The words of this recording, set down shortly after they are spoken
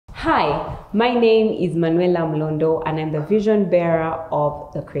Hi, my name is Manuela Mlondo and I'm the vision bearer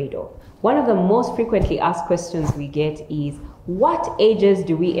of the Cradle. One of the most frequently asked questions we get is, what ages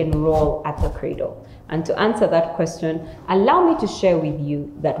do we enroll at the Cradle? And to answer that question, allow me to share with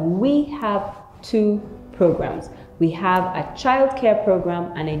you that we have two programs. We have a childcare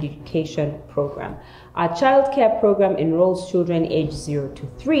program and an education program. Our childcare program enrolls children aged 0 to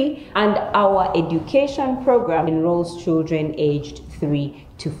 3, and our education program enrolls children aged 3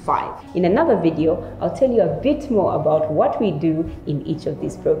 to 5. In another video, I'll tell you a bit more about what we do in each of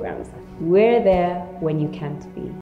these programs. We're there when you can't be.